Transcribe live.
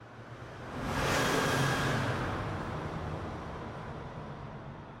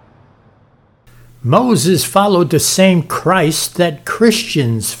Moses followed the same Christ that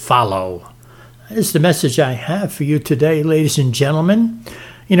Christians follow. That is the message I have for you today, ladies and gentlemen.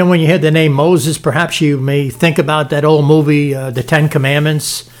 You know, when you hear the name Moses, perhaps you may think about that old movie, The Ten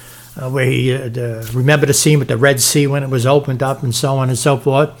Commandments, where he remember the scene with the Red Sea when it was opened up and so on and so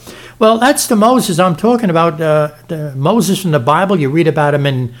forth. Well, that's the Moses I'm talking about. The Moses from the Bible, you read about him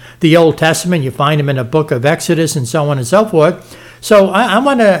in the Old Testament. You find him in the book of Exodus and so on and so forth. So I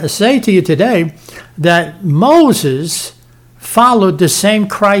want to say to you today that Moses followed the same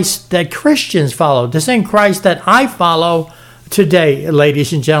Christ that Christians follow, the same Christ that I follow today,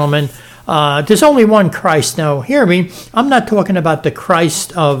 ladies and gentlemen. There's only one Christ. Now, hear me. I'm not talking about the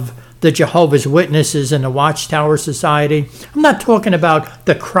Christ of the Jehovah's Witnesses and the Watchtower Society. I'm not talking about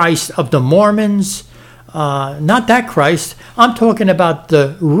the Christ of the Mormons. Not that Christ. I'm talking about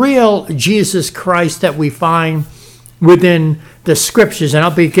the real Jesus Christ that we find within the scriptures. And I'll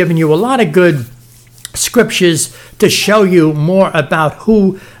be giving you a lot of good scriptures to show you more about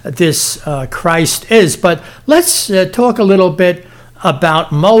who this Christ is. But let's talk a little bit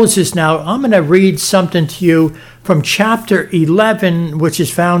about Moses now. I'm going to read something to you from chapter 11, which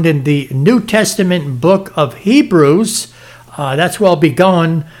is found in the New Testament book of Hebrews. That's where I'll be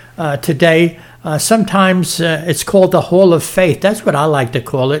going today. Sometimes it's called the Hall of Faith. That's what I like to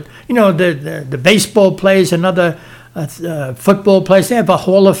call it. You know, the baseball players and other football players, they have a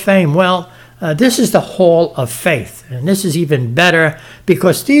Hall of Fame. Well, this is the Hall of Faith. And this is even better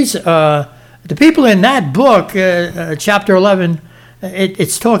because these the people in that book, chapter 11,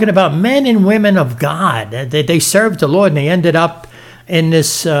 it's talking about men and women of God. They served the Lord, and they ended up in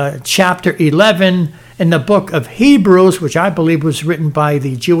this chapter 11 in the book of Hebrews, which I believe was written by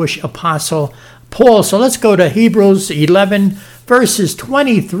the Jewish apostle Paul. So let's go to Hebrews 11, verses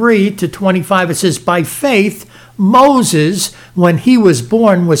 23 to 25. It says, "By faith, Moses, when he was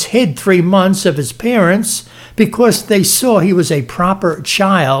born, was hid 3 months of his parents because they saw he was a proper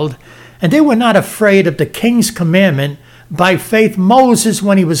child, and they were not afraid of the king's commandment. By faith, Moses,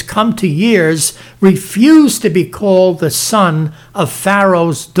 when he was come to years, refused to be called the son of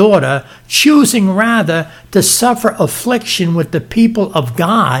Pharaoh's daughter, choosing rather to suffer affliction with the people of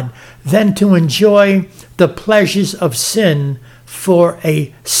God than to enjoy the pleasures of sin for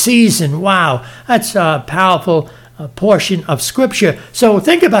a season." Wow, that's a powerful portion of Scripture. So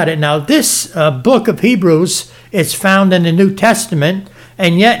think about it now. This book of Hebrews is found in the New Testament,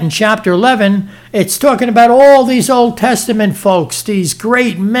 and yet in chapter 11, it's talking about all these Old Testament folks, these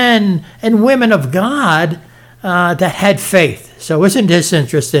great men and women of God that had faith. So isn't this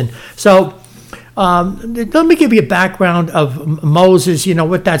interesting? So let me give you a background of Moses, you know,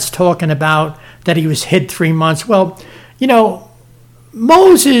 what that's talking about, that he was hid 3 months. Well, you know,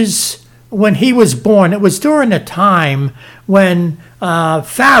 Moses, when he was born, it was during a time when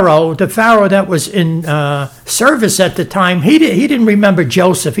Pharaoh, the Pharaoh that was in service at the time, he didn't remember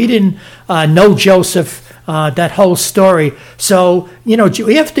Joseph. He didn't know Joseph, that whole story. So, you know,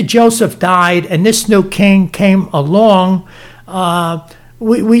 after Joseph died and this new king came along,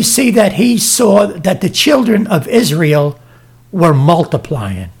 we see that he saw that the children of Israel were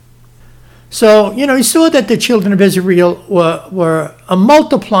multiplying. So, you know, he saw that the children of Israel were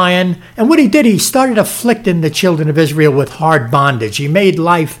multiplying, and what he did, he started afflicting the children of Israel with hard bondage. He made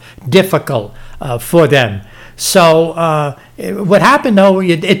life difficult for them. So what happened, though,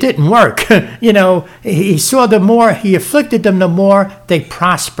 it didn't work. You know, he saw the more he afflicted them, the more they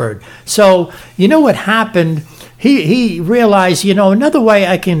prospered. So, you know what happened? He realized, you know, another way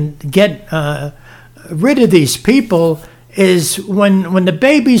I can get rid of these people is when the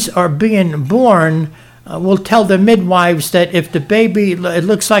babies are being born, we'll tell the midwives that if the baby, it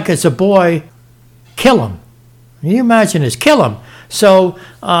looks like it's a boy, kill him. Can you imagine this? Kill him. So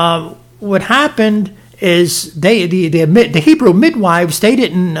what happened is the Hebrew midwives, they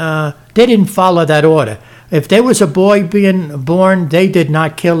didn't follow that order. If there was a boy being born, they did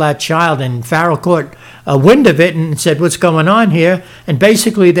not kill that child. And Pharaoh caught a wind of it and said, "What's going on here?" And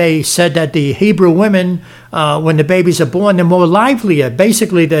basically they said that the Hebrew women, when the babies are born, they're more livelier.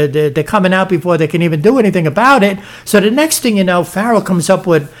 Basically, they're coming out before they can even do anything about it. So the next thing you know, Pharaoh comes up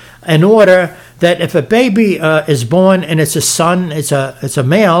with an order that if a baby is born and it's a son, it's a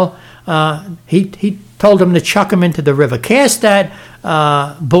male, he told them to chuck him into the river. Cast that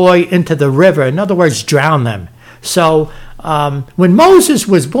boy into the river. In other words, drown them. So when Moses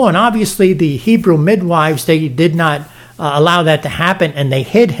was born, obviously the Hebrew midwives, they did not allow that to happen, and they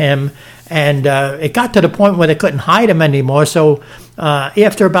hid him. And it got to the point where they couldn't hide him anymore. So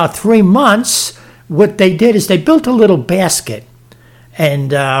after about 3 months, what they did is they built a little basket.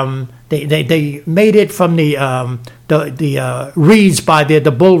 And They made it from the reeds by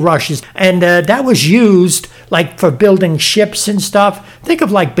the bulrushes, and that was used like for building ships and stuff. Think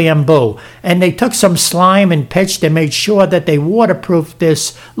of like bamboo. And they took some slime and pitch. They made sure that they waterproofed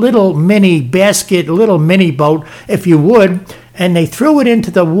this little mini basket, little mini boat, if you would, and they threw it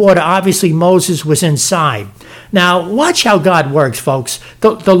into the water. Obviously, Moses was inside. Now, watch how God works, folks.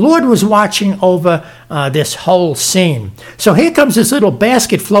 The Lord was watching over this whole scene. So here comes this little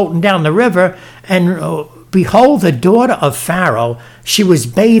basket floating down the river, and behold, the daughter of Pharaoh, she was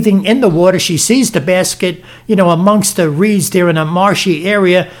bathing in the water. She sees the basket, amongst the reeds there in a marshy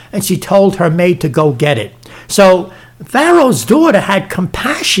area, and she told her maid to go get it. So Pharaoh's daughter had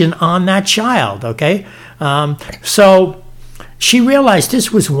compassion on that child, okay? So she realized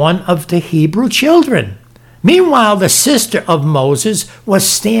this was one of the Hebrew children. Meanwhile, the sister of Moses was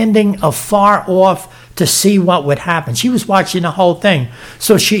standing afar off to see what would happen. She was watching the whole thing.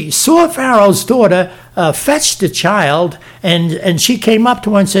 So she saw Pharaoh's daughter fetch the child, and she came up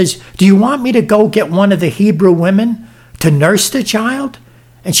to her and says, "Do you want me to go get one of the Hebrew women to nurse the child?"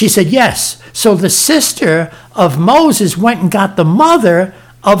 And she said, "Yes." So the sister of Moses went and got the mother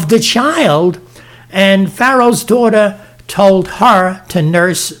of the child, and Pharaoh's daughter told her to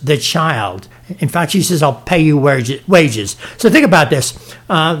nurse the child. In fact, she says, "I'll pay you wages." So think about this.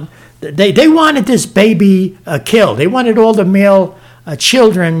 They wanted this baby killed. They wanted all the male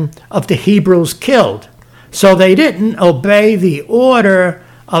children of the Hebrews killed. So they didn't obey the order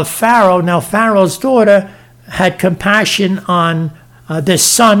of Pharaoh. Now, Pharaoh's daughter had compassion on this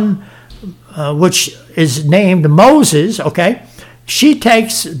son, which is named Moses, okay? She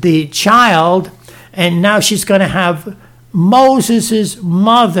takes the child, and now she's going to have Moses'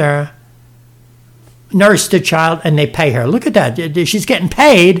 mother nurse the child, and they pay her. Look at that. She's getting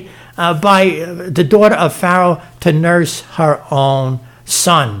paid by the daughter of Pharaoh to nurse her own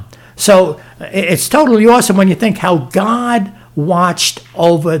son. So it's totally awesome when you think how God watched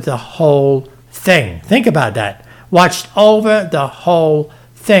over the whole thing. Think about that. Watched over the whole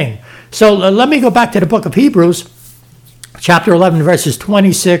thing. So let me go back to the book of Hebrews, chapter 11, verses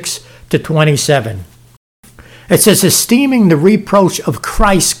 26 to 27. It says, "Esteeming the reproach of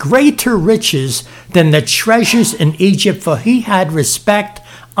Christ greater riches than the treasures in Egypt, for he had respect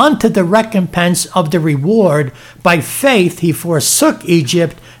unto the recompense of the reward. By faith he forsook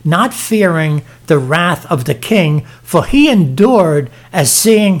Egypt, not fearing the wrath of the king, for he endured as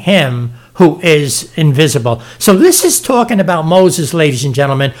seeing him who is invisible." So this is talking about Moses, ladies and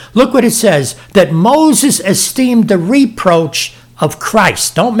gentlemen. Look what it says, that Moses esteemed the reproach of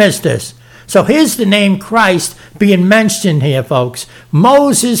Christ. Don't miss this. So here's the name Christ being mentioned here, folks.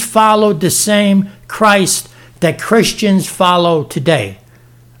 Moses followed the same Christ that Christians follow today.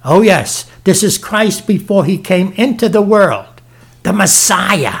 Oh yes, this is Christ before he came into the world, the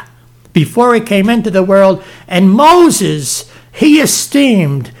Messiah, before he came into the world. And Moses, he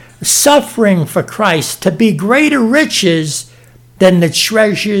esteemed suffering for Christ to be greater riches than the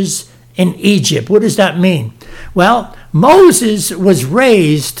treasures in Egypt. What does that mean? Well, Moses was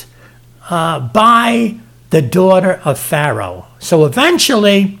raised by the daughter of Pharaoh. So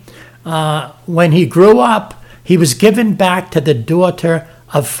eventually, when he grew up, he was given back to the daughter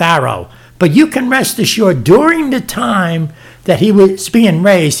of Pharaoh. But you can rest assured, during the time that he was being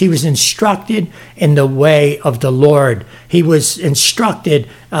raised, he was instructed in the way of the Lord. He was instructed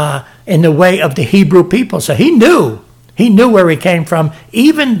in the way of the Hebrew people. So he knew where he came from,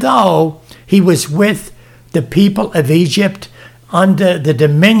 even though he was with the people of Egypt under the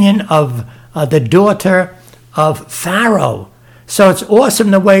dominion of the daughter of Pharaoh. So it's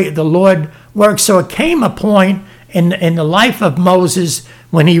awesome the way the Lord works. So it came a point in the life of Moses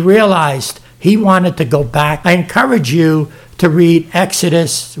when he realized he wanted to go back. I encourage you to read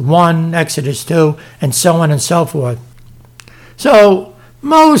Exodus 1, Exodus 2, and so on and so forth. So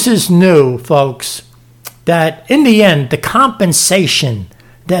Moses knew, folks, that in the end, the compensation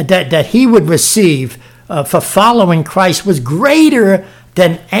that he would receive for following Christ was greater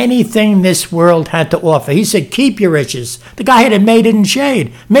than anything this world had to offer. He said, "Keep your riches." The guy had it made in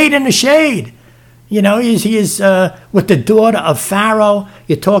shade, made in the shade. You know, he is with the daughter of Pharaoh.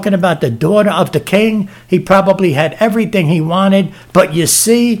 You're talking about the daughter of the king. He probably had everything he wanted. But you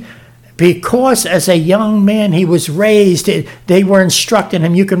see, because as a young man he was raised, they were instructing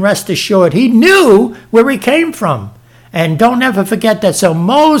him, you can rest assured, he knew where he came from. And don't ever forget that. So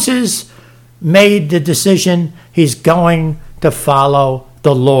Moses made the decision he's going to follow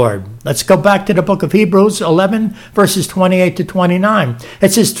the Lord. Let's go back to the book of Hebrews 11, verses 28 to 29.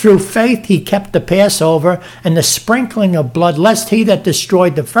 It says, through faith he kept the Passover and the sprinkling of blood, lest he that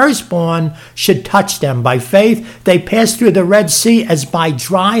destroyed the firstborn should touch them. By faith they passed through the Red Sea as by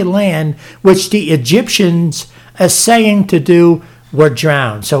dry land, which the Egyptians, essaying to do, were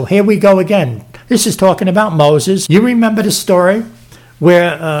drowned. So here we go again. This is talking about Moses. You remember the story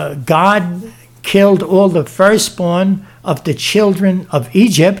where God killed all the firstborn of the children of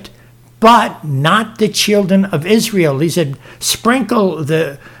Egypt, but not the children of Israel. He said, sprinkle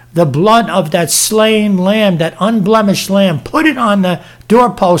the blood of that slain lamb, that unblemished lamb, put it on the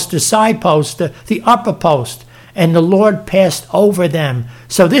doorpost, the side post, the upper post, and the Lord passed over them.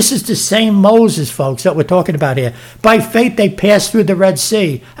 So this is the same Moses, folks, that we're talking about here. By faith they passed through the Red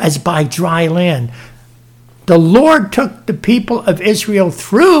Sea as by dry land. The Lord took the people of Israel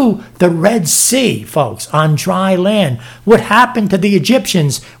through the Red Sea, folks, on dry land. What happened to the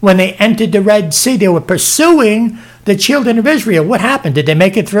Egyptians when they entered the Red Sea? They were pursuing the children of Israel. What happened? Did they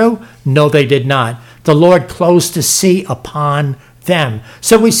make it through? No, they did not. The Lord closed the sea upon them.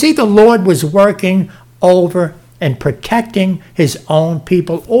 So we see the Lord was working over and protecting his own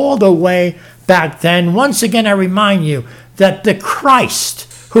people all the way back then. Once again, I remind you that the Christ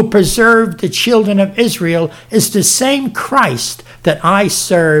who preserved the children of Israel is the same Christ that I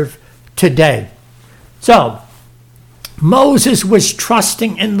serve today. So, Moses was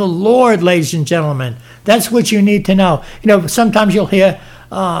trusting in the Lord, ladies and gentlemen. That's what you need to know. You know, sometimes you'll hear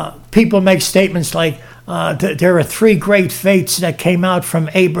people make statements like, there are three great faiths that came out from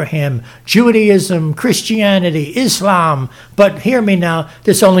Abraham: Judaism, Christianity, Islam. But hear me now,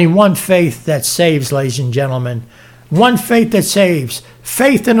 there's only one faith that saves, ladies and gentlemen. One faith that saves.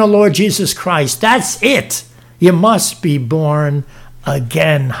 Faith in the Lord Jesus Christ. That's it. You must be born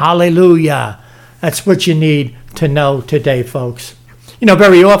again. Hallelujah. That's what you need to know today, folks. You know,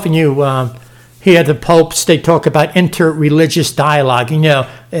 very often you hear the popes, they talk about interreligious dialogue. You know,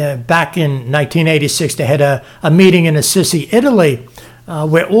 back in 1986, they had a meeting in Assisi, Italy,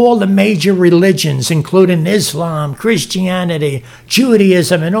 where all the major religions, including Islam, Christianity,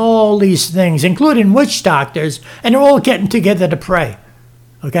 Judaism, and all these things, including witch doctors, and they're all getting together to pray.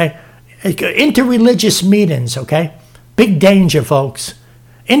 Okay? Interreligious meetings, okay? Big danger, folks.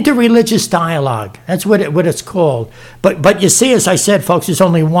 Interreligious dialogue. That's what it's called. But you see, as I said, folks, there's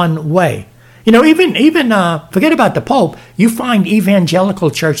only one way. You know, even forget about the Pope. You find evangelical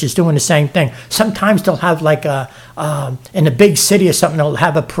churches doing the same thing. Sometimes they'll have like in a big city or something, they'll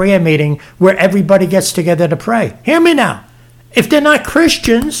have a prayer meeting where everybody gets together to pray. Hear me now. If they're not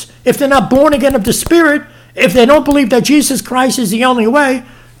Christians, if they're not born again of the Spirit, if they don't believe that Jesus Christ is the only way,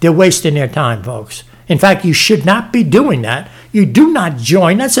 they're wasting their time, folks. In fact, you should not be doing that. You do not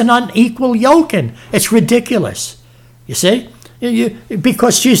join. That's an unequal yoking. It's ridiculous. You see?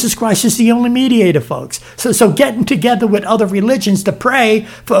 Because Jesus Christ is the only mediator, folks. So getting together with other religions to pray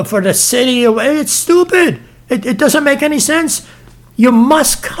for the city, it's stupid. It doesn't make any sense. You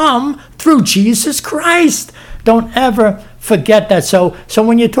must come through Jesus Christ. Don't ever forget that. So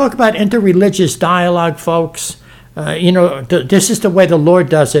when you talk about interreligious dialogue, folks, this is the way the Lord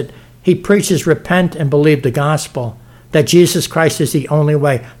does it. He preaches, repent and believe the gospel, that Jesus Christ is the only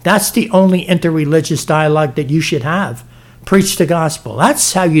way. That's the only interreligious dialogue that you should have. Preach the gospel.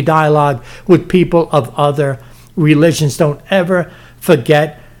 That's how you dialogue with people of other religions. Don't ever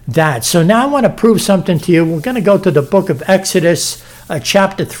forget that. So now I want to prove something to you. We're going to go to the book of Exodus,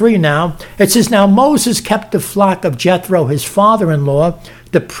 chapter 3 now. It says, now Moses kept the flock of Jethro, his father-in-law,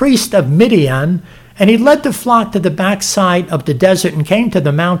 the priest of Midian, and he led the flock to the backside of the desert and came to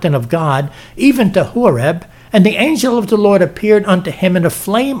the mountain of God, even to Horeb. And the angel of the Lord appeared unto him in a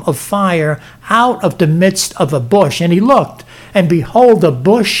flame of fire out of the midst of a bush. And he looked, and behold, the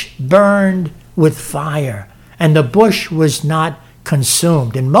bush burned with fire, and the bush was not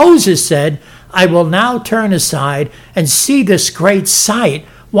consumed. And Moses said, I will now turn aside and see this great sight,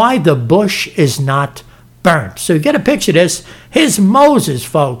 why the bush is not burnt. So you get a picture of this. Here's Moses,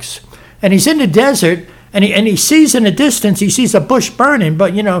 folks. And he's in the desert, and he sees in the distance, he sees a bush burning.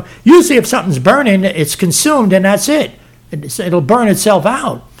 But, usually if something's burning, it's consumed, and that's it. It'll burn itself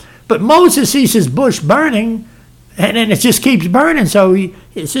out. But Moses sees his bush burning, and then it just keeps burning. So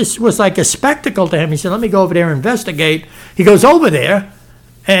it just was like a spectacle to him. He said, let me go over there and investigate. He goes over there,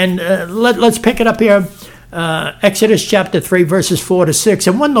 and let's pick it up here. Exodus chapter 3, verses 4 to 6.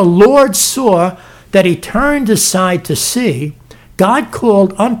 And when the Lord saw that he turned aside to see, God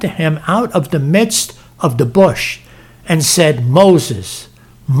called unto him out of the midst of the bush and said, Moses,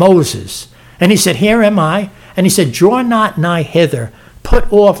 Moses. And he said, here am I. And he said, draw not nigh hither.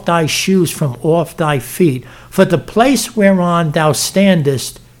 put off thy shoes from off thy feet, for the place whereon thou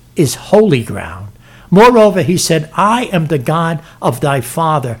standest is holy ground. Moreover, he said, I am the God of thy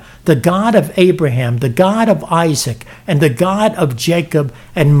father, the God of Abraham, the God of Isaac, and the God of Jacob.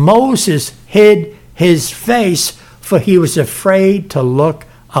 And Moses hid his face, for he was afraid to look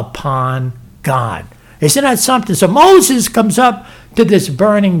upon God. Isn't that something? So Moses comes up to this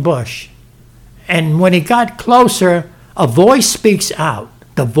burning bush. And when he got closer, a voice speaks out,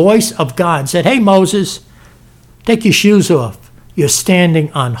 the voice of God, said, hey, Moses, take your shoes off. You're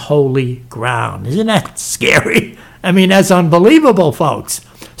standing on holy ground. Isn't that scary? I mean, that's unbelievable, folks.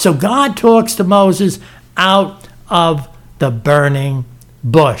 So God talks to Moses out of the burning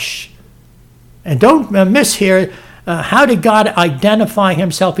bush. And don't miss here, how did God identify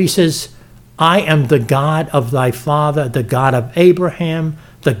himself? He says, I am the God of thy father, the God of Abraham,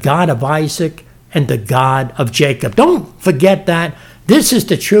 the God of Isaac, and the God of Jacob. Don't forget that. This is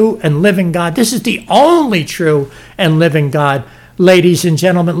the true and living God. This is the only true and living God. Ladies and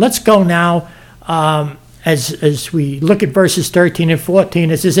gentlemen, let's go now as we look at verses 13 and 14.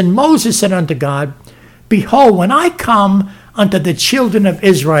 It says, and Moses said unto God, behold, when I come unto the children of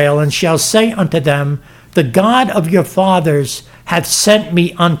Israel, and shall say unto them, the God of your fathers hath sent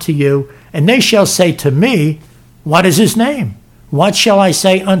me unto you, and they shall say to me, what is his name? What shall I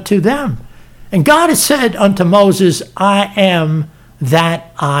say unto them? And God has said unto Moses, I am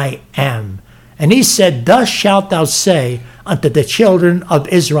that I am. And he said, thus shalt thou say unto the children of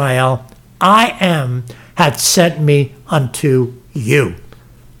Israel, I am hath sent me unto you.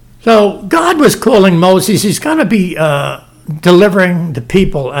 So God was calling Moses. He's going to be delivering the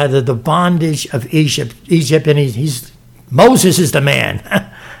people out of the bondage of Egypt. And Moses is the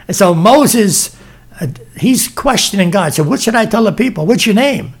man. And so Moses, he's questioning God. So what should I tell the people? What's your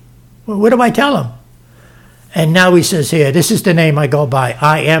name? What do I tell them? And now he says here, this is the name I go by.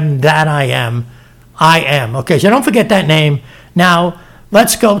 I am that I am. I am. Okay, so don't forget that name. Now,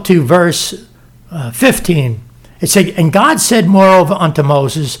 let's go to verse 15. It said, and God said moreover unto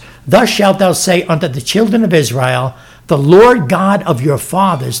Moses, thus shalt thou say unto the children of Israel, the Lord God of your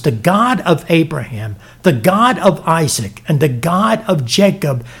fathers, the God of Abraham, the God of Isaac, and the God of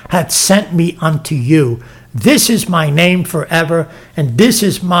Jacob hath sent me unto you. This is my name forever, and this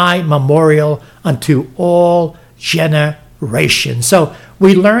is my memorial unto all generations. So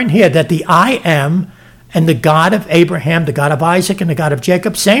we learn here that the I am and the God of Abraham, the God of Isaac, and the God of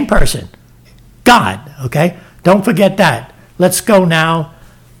Jacob, same person. God, okay? Don't forget that. Let's go now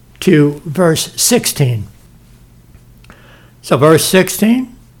to verse 16. So verse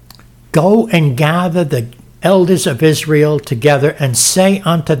 16, go and gather the elders of Israel together and say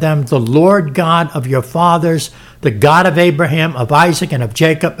unto them, the Lord God of your fathers, the God of Abraham, of Isaac, and of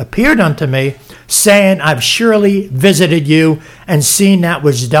Jacob, appeared unto me, saying, I've surely visited you and seen that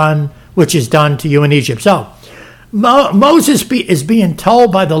which is done to you in Egypt. So Moses is being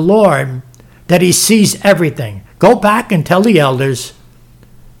told by the Lord that he sees everything. Go back and tell the elders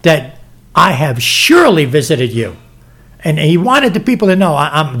that I have surely visited you. And he wanted the people to know,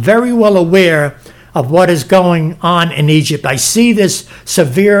 I'm very well aware of what is going on in Egypt. I see this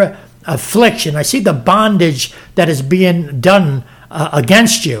severe affliction. I see the bondage that is being done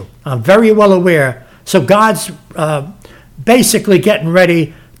against you. I'm very well aware. So God's basically getting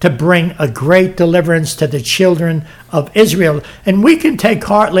ready to bring a great deliverance to the children of Israel. And we can take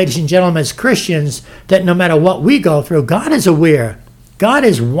heart, ladies and gentlemen, as Christians, that no matter what we go through, God is aware. God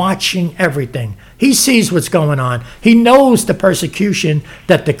is watching everything. He sees what's going on. He knows the persecution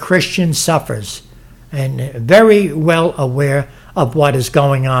that the Christian suffers, and very well aware of what is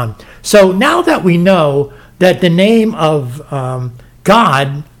going on. So now that we know that the name of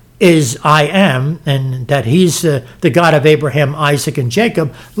God is I am, and that he's the God of Abraham, Isaac, and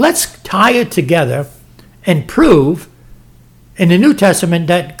Jacob, let's tie it together and prove in the New Testament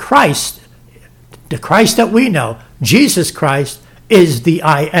that Christ, the Christ that we know, Jesus Christ, is the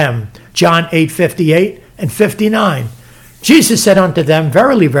I am. John 8:58 and 59. Jesus said unto them,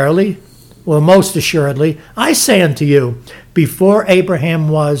 verily, verily, well, most assuredly, I say unto you, before Abraham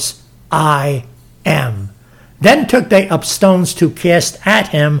was, I am. Then took they up stones to cast at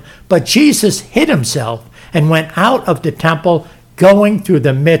him, but Jesus hid himself and went out of the temple, going through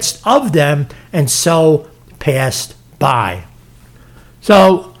the midst of them, and so passed by.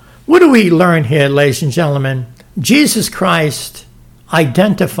 So, what do we learn here, ladies and gentlemen? Jesus Christ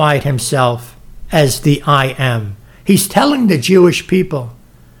identified himself as the I am. He's telling the Jewish people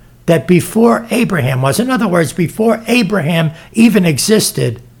that before Abraham was, in other words, before Abraham even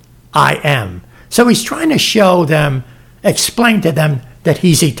existed, I am. So he's trying to show them, explain to them that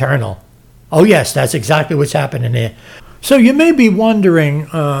he's eternal. Oh yes, that's exactly what's happening here. So you may be wondering,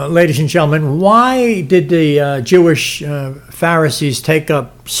 ladies and gentlemen, why did the Jewish Pharisees take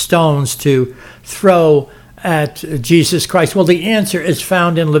up stones to throw at Jesus Christ? Well, the answer is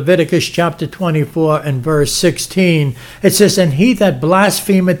found in Leviticus chapter 24 and verse 16. It says, "And he that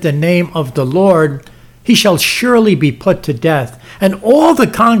blasphemeth the name of the Lord, he shall surely be put to death, and all the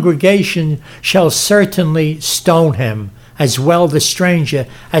congregation shall certainly stone him, as well the stranger,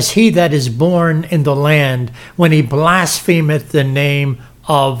 as he that is born in the land, when he blasphemeth the name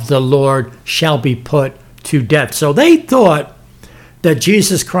of the Lord shall be put to death." So they thought that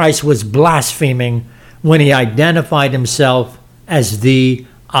Jesus Christ was blaspheming when he identified himself as the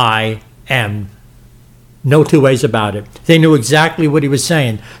I am. No two ways about it. They knew exactly what he was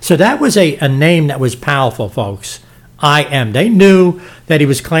saying. So that was a name that was powerful, folks. I am. They knew that he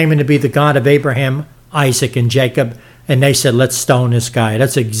was claiming to be the God of Abraham, Isaac, and Jacob. And they said, let's stone this guy.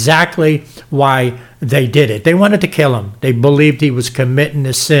 That's exactly why they did it. They wanted to kill him. They believed he was committing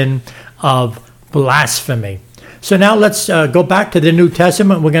the sin of blasphemy. So now let's go back to the New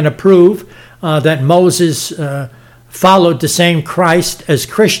Testament. We're going to prove that Moses followed the same Christ as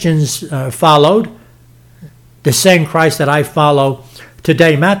Christians followed, the same Christ that I follow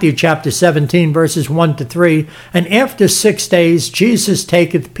today. Matthew chapter 17, verses 1 to 3. "And after 6 days, Jesus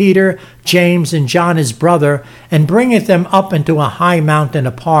taketh Peter, James, and John his brother, and bringeth them up into a high mountain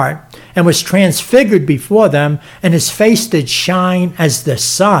apart, and was transfigured before them, and his face did shine as the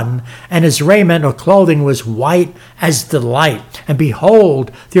sun, and his raiment or clothing was white as the light. And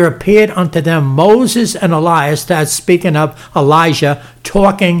behold, there appeared unto them Moses and Elias," that's speaking of Elijah,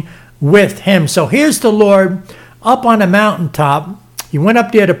 talking with him. So here's the Lord up on a mountaintop. He went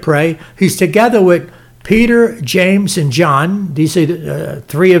up there to pray. He's together with Peter, James, and John. These are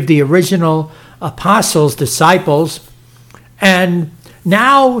three of the original apostles, disciples. And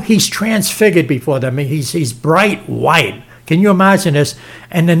now he's transfigured before them. He's bright white. Can you imagine this?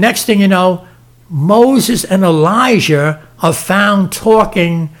 And the next thing you know, Moses and Elijah are found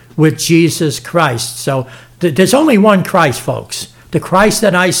talking with Jesus Christ. So there's only one Christ, folks. The Christ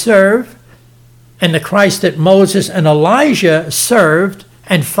that I serve, and the Christ that Moses and Elijah served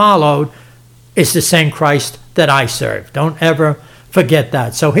and followed, is the same Christ that I serve. Don't ever forget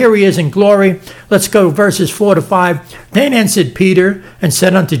that. So here he is in glory. Let's go verses 4 to 5. "Then answered Peter and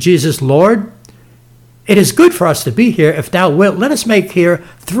said unto Jesus, Lord, it is good for us to be here. If thou wilt, let us make here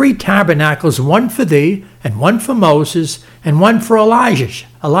 3 tabernacles, one for thee, and one for Moses, and one for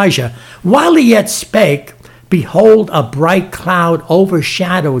Elijah. While he yet spake, behold, a bright cloud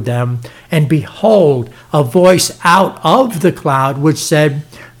overshadowed them, and behold, a voice out of the cloud which said,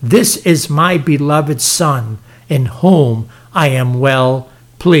 This is my beloved Son, in whom I am well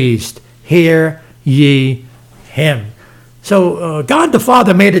pleased. Hear ye him." So God the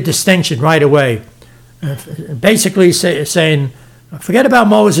Father made a distinction right away, basically saying, forget about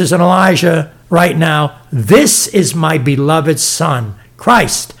Moses and Elijah right now. This is my beloved Son,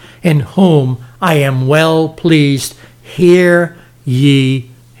 Christ, in whom I am well pleased. Hear ye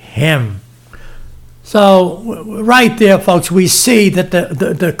him. So right there, folks, we see that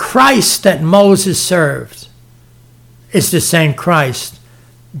the Christ that Moses served is the same Christ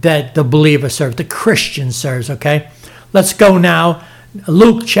that the believer serves, the Christian serves, okay? Let's go now.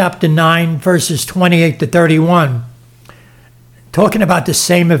 Luke chapter 9, verses 28 to 31. Talking about the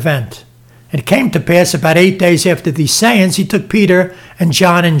same event. "And it came to pass about 8 days after these sayings, he took Peter and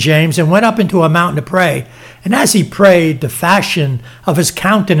John and James and went up into a mountain to pray. And as he prayed, the fashion of his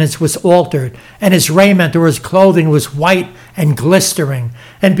countenance was altered, and his raiment or his clothing was white and glistering.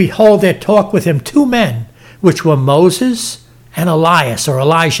 And behold, there talked with him 2 men, which were Moses and Elias, or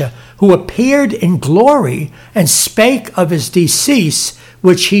Elijah, who appeared in glory and spake of his decease,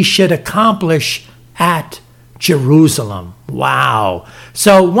 which he should accomplish at Jerusalem." Wow.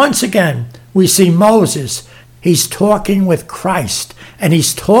 So once again, we see Moses. He's talking with Christ, and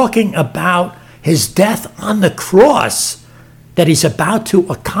he's talking about his death on the cross that he's about to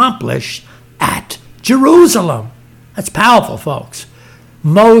accomplish at Jerusalem. That's powerful, folks.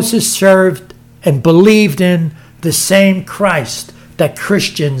 Moses served and believed in the same Christ that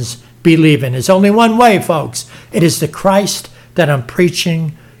Christians believe in. There's only one way, folks. It is the Christ that I'm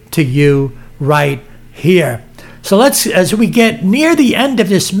preaching to you right here. So let's, as we get near the end of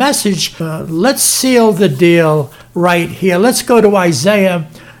this message, let's seal the deal right here. Let's go to Isaiah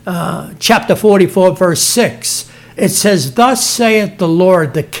chapter 44, verse 6. It says, "Thus saith the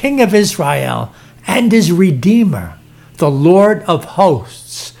Lord, the King of Israel, and his Redeemer, the Lord of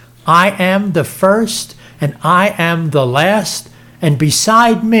hosts. I am the first, and I am the last, and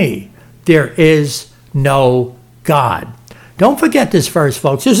beside me there is no God." Don't forget this verse,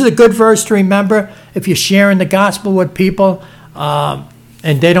 folks. This is a good verse to remember if you're sharing the gospel with people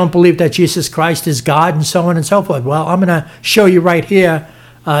and they don't believe that Jesus Christ is God and so on and so forth. Well, I'm going to show you right here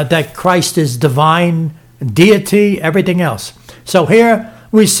that Christ is divine, deity, everything else. So here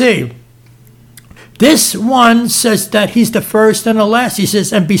we see this one says that he's the first and the last. He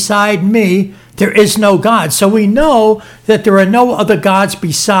says, and beside me, there is no God. So we know that there are no other gods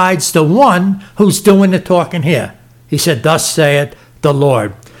besides the one who's doing the talking here. He said, thus saith the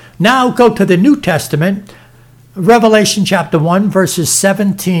Lord. Now go to the New Testament, Revelation chapter 1, verses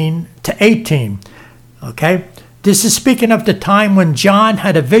 17 to 18. Okay? This is speaking of the time when John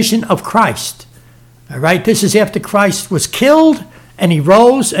had a vision of Christ. All right? This is after Christ was killed and he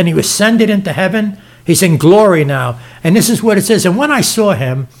rose and he was ascended into heaven. He's in glory now. And this is what it says. And when I saw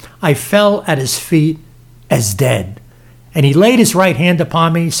him, I fell at his feet as dead. And he laid his right hand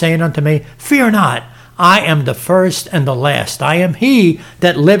upon me, saying unto me, fear not, I am the first and the last. I am he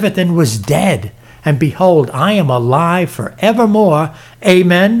that liveth and was dead. And behold, I am alive forevermore.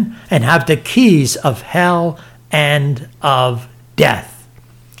 Amen. And have the keys of hell and of death.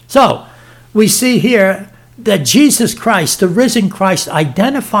 So we see here that Jesus Christ, the risen Christ,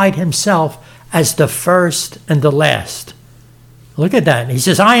 identified himself as the first and the last. Look at that. He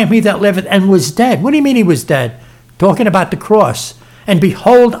says, I am he that liveth and was dead. What do you mean he was dead? Talking about the cross. And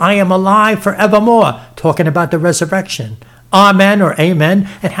behold, I am alive forevermore. Talking about the resurrection. Amen or amen.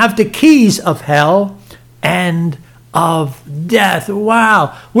 And have the keys of hell and of death.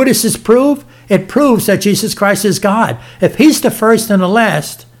 Wow. What does this prove? It proves that Jesus Christ is God. If he's the first and the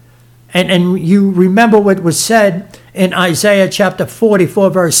last, and you remember what was said in Isaiah chapter 44,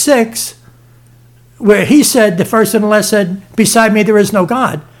 verse 6, where he said, the first and the last said, beside me there is no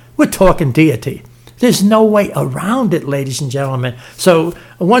God. We're talking deity. There's no way around it, ladies and gentlemen. So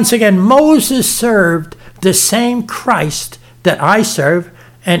once again, Moses served the same Christ that I serve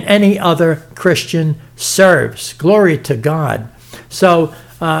and any other Christian serves. Glory to God. So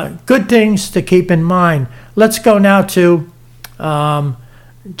good things to keep in mind. Let's go now to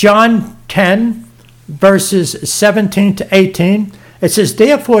John 10, verses 17 to 18. It says,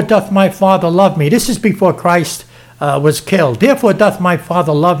 therefore doth my Father love me. This is before Christ was killed. Therefore doth my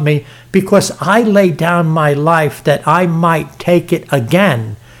Father love me, because I lay down my life that I might take it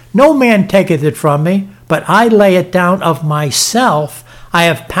again. No man taketh it from me, but I lay it down of myself. I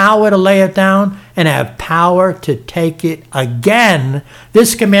have power to lay it down, and I have power to take it again.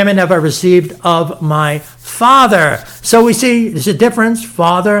 This commandment have I received of my Father. So we see there's a difference,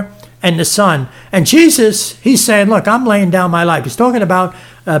 Father and the Son. And Jesus, he's saying, look, I'm laying down my life. He's talking about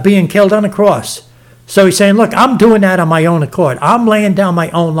being killed on the cross. So he's saying, look, I'm doing that on my own accord. I'm laying down my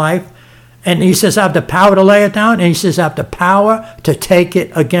own life. And he says, I have the power to lay it down. And he says, I have the power to take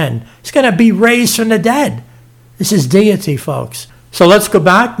it again. He's going to be raised from the dead. This is deity, folks. So let's go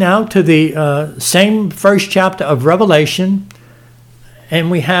back now to the same first chapter of Revelation.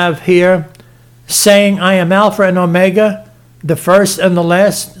 And we have here, saying, I am Alpha and Omega, the first and the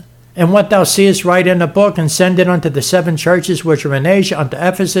last. And what thou seest, write in the book, and send it unto the seven churches which are in Asia, unto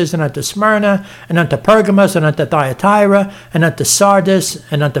Ephesus, and unto Smyrna, and unto Pergamos, and unto Thyatira, and unto Sardis,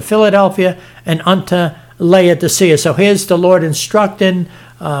 and unto Philadelphia, and unto Laodicea. So here's the Lord instructing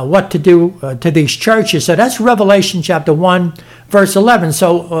what to do to these churches. So that's Revelation chapter 1, verse 11.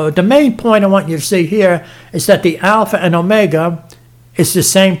 So the main point I want you to see here is that the Alpha and Omega is the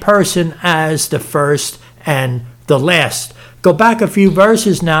same person as the first and the last. Go back a few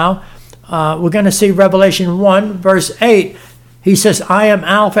verses now. We're going to see Revelation 1, verse 8. He says, I am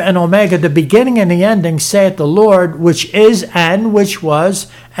Alpha and Omega, the beginning and the ending, saith the Lord, which is and which was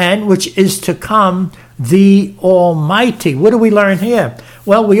and which is to come, the Almighty. What do we learn here?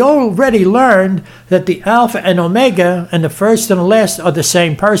 Well, we already learned that the Alpha and Omega and the first and the last are the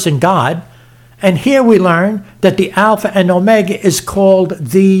same person, God. And here we learn that the Alpha and Omega is called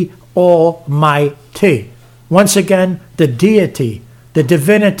the Almighty. Once again, the deity, the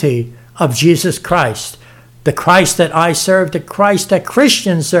divinity of Jesus Christ. The Christ that I serve, the Christ that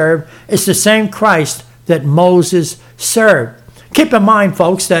Christians serve, is the same Christ that Moses served. Keep in mind,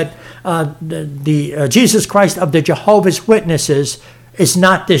 folks, that the Jesus Christ of the Jehovah's Witnesses is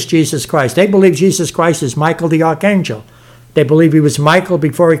not this Jesus Christ. They believe Jesus Christ is Michael the Archangel. They believe he was Michael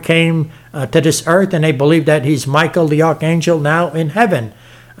before he came to this earth, and they believe that he's Michael the Archangel now in heaven.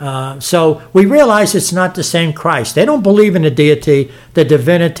 So we realize it's not the same Christ. They don't believe in the deity, the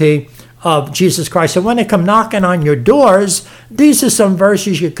divinity of Jesus Christ. So when they come knocking on your doors, these are some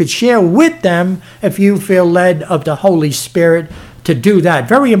verses you could share with them if you feel led of the Holy Spirit to do that.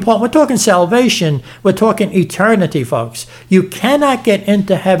 Very important. We're talking salvation. We're talking eternity, folks. You cannot get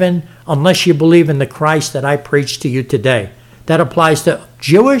into heaven unless you believe in the Christ that I preached to you today. That applies to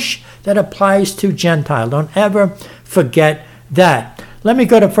Jewish, that applies to Gentile. Don't ever forget that. Let me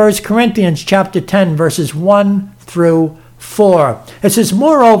go to 1 Corinthians chapter 10, verses 1 through 4. It says,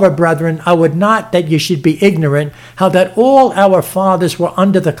 "Moreover, brethren, I would not that you should be ignorant, how that all our fathers were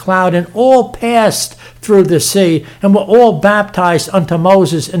under the cloud, and all passed through the sea, and were all baptized unto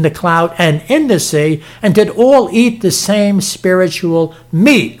Moses in the cloud and in the sea, and did all eat the same spiritual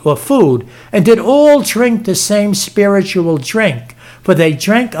meat," or food, "and did all drink the same spiritual drink. For they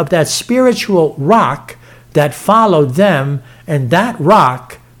drank of that spiritual rock that followed them, and that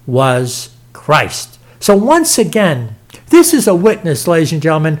rock was Christ." So once again, this is a witness, ladies and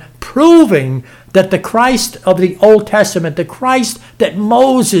gentlemen, proving that the Christ of the Old Testament, the Christ that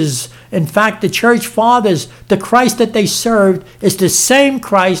Moses, in fact, the church fathers, the Christ that they served is the same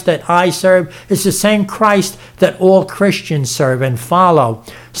Christ that I serve, is the same Christ that all Christians serve and follow.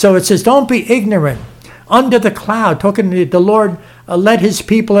 So it says, don't be ignorant. Under the cloud, talking to the Lord, led his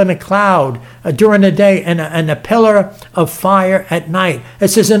people in a cloud during the day and a pillar of fire at night. It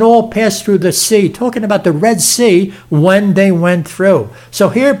says, and all passed through the sea, talking about the Red Sea when they went through. So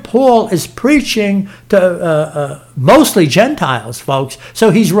here Paul is preaching to mostly Gentiles, folks.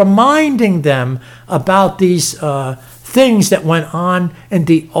 So he's reminding them about these things that went on in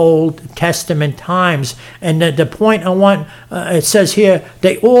the Old Testament times. And the point I want, it says here,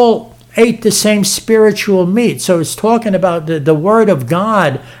 they all ate the same spiritual meat. So it's talking about the Word of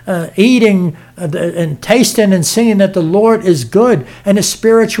God, eating and tasting and seeing that the Lord is good, and a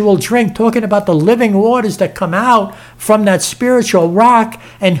spiritual drink, talking about the living waters that come out from that spiritual rock.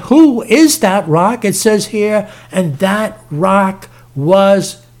 And who is that rock? It says here, and that rock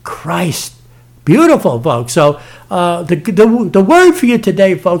was Christ. Beautiful, folks. So the word for you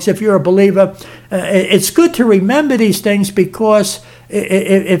today, folks, if you're a believer, it's good to remember these things, because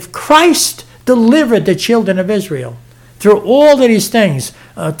if Christ delivered the children of Israel through all of these things,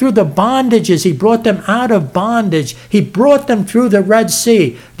 through the bondages, he brought them out of bondage. He brought them through the Red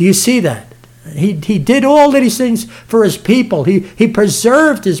Sea. Do you see that? He did all of these things for his people. He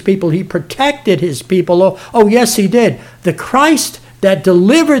preserved his people. He protected his people. Oh, yes, he did. The Christ that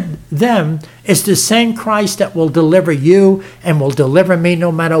delivered them is the same Christ that will deliver you and will deliver me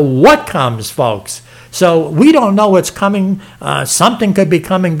no matter what comes, folks. So we don't know what's coming. Something could be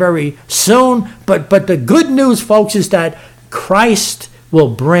coming very soon. But the good news, folks, is that Christ will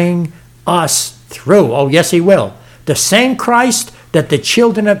bring us through. Oh, yes, he will. The same Christ that the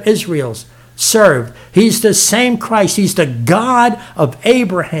children of Israel served. He's the same Christ. He's the God of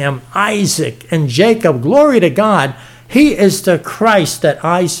Abraham, Isaac, and Jacob. Glory to God. He is the Christ that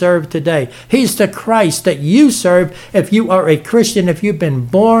I serve today. He's the Christ that you serve if you are a Christian, if you've been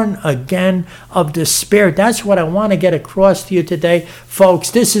born again of the Spirit. That's what I want to get across to you today, folks.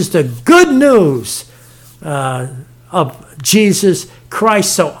 This is the good news of Jesus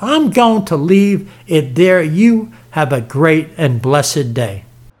Christ. So I'm going to leave it there. You have a great and blessed day.